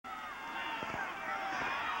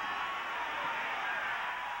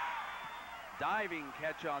diving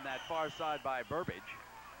catch on that far side by Burbage,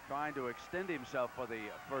 trying to extend himself for the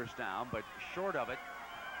first down, but short of it.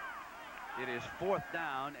 It is 4th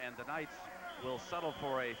down, and the Knights will settle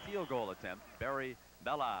for a field goal attempt. Barry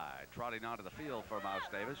Belli trotting onto the field for Mouse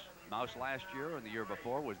Davis. Mouse last year and the year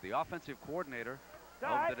before was the offensive coordinator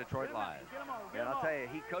of the Detroit Lions. And I'll tell you,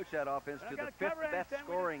 he coached that offense to the 5th best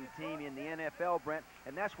scoring team in the NFL, Brent,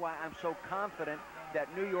 and that's why I'm so confident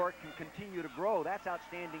that New York can continue to grow. That's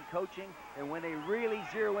outstanding coaching, and when they really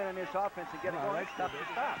zero in on this offense and get it going, it's tough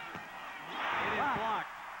to stop. It is blocked.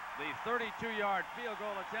 The 32-yard field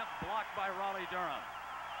goal attempt blocked by Raleigh Durham.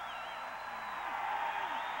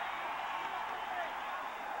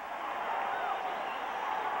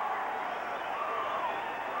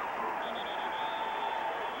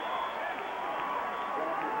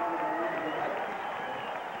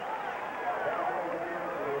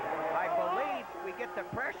 Get the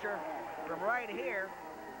pressure from right here.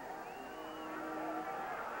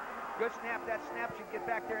 Good snap. That snap should get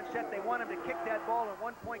back there and set. They want him to kick that ball in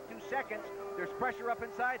 1.2 seconds. There's pressure up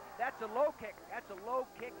inside. That's a low kick. That's a low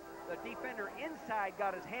kick. The defender inside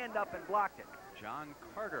got his hand up and blocked it. John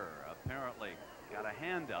Carter apparently got a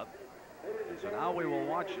hand up. So now we will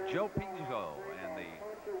watch Joe Pizzo and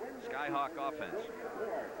the Skyhawk offense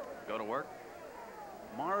go to work.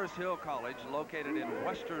 Mars Hill College, located in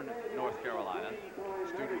western North Carolina,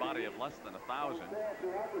 student body of less than 1,000.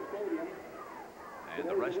 And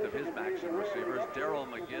the rest of his backs and receivers, Darrell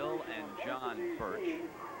McGill and John Birch.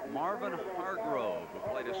 Marvin Hargrove,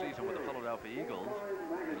 who played a season with the Philadelphia Eagles,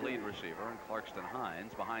 the lead receiver, and Clarkston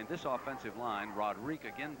Hines. Behind this offensive line, Roderick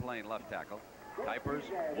again playing left tackle. Kuipers,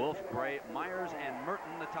 Wolf, Gray, Myers, and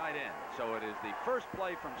Merton the tight end. So it is the first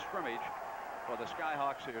play from scrimmage for the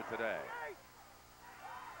Skyhawks here today.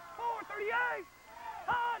 438.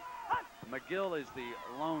 McGill is the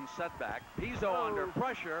lone setback. Pizzo under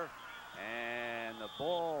pressure, and the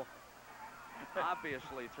ball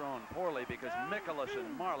obviously thrown poorly because Mikolas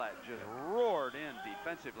and Marlatt just roared in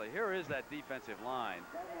defensively. Here is that defensive line.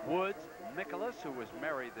 Woods, Mikolas, who was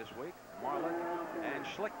married this week, Marlatt, and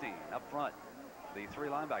Schlichting up front. The 3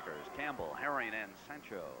 linebackers, Campbell, Herring, and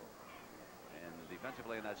Sancho. And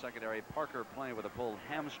defensively in that secondary, Parker playing with a pulled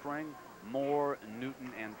hamstring. Moore,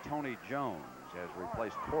 Newton, and Tony Jones has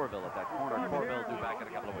replaced Corville at that corner. Corville due back in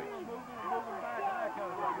a couple of weeks.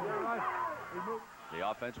 The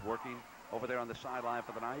offense working over there on the sideline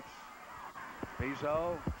for the Knights.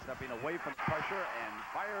 Pizzo stepping away from pressure and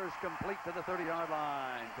fires complete to the 30-yard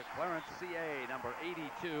line to Clarence C.A., number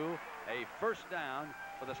 82. A first down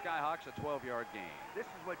for the Skyhawks, a 12-yard gain. This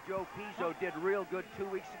is what Joe Pizzo did real good 2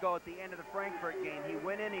 weeks ago at the end of the Frankfurt game. He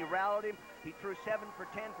went in, he rallied him, he threw 7 for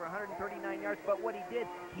 10 for 139 yards, but what he did,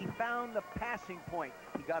 he found the passing point.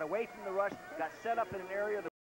 He got away from the rush, got set up in an area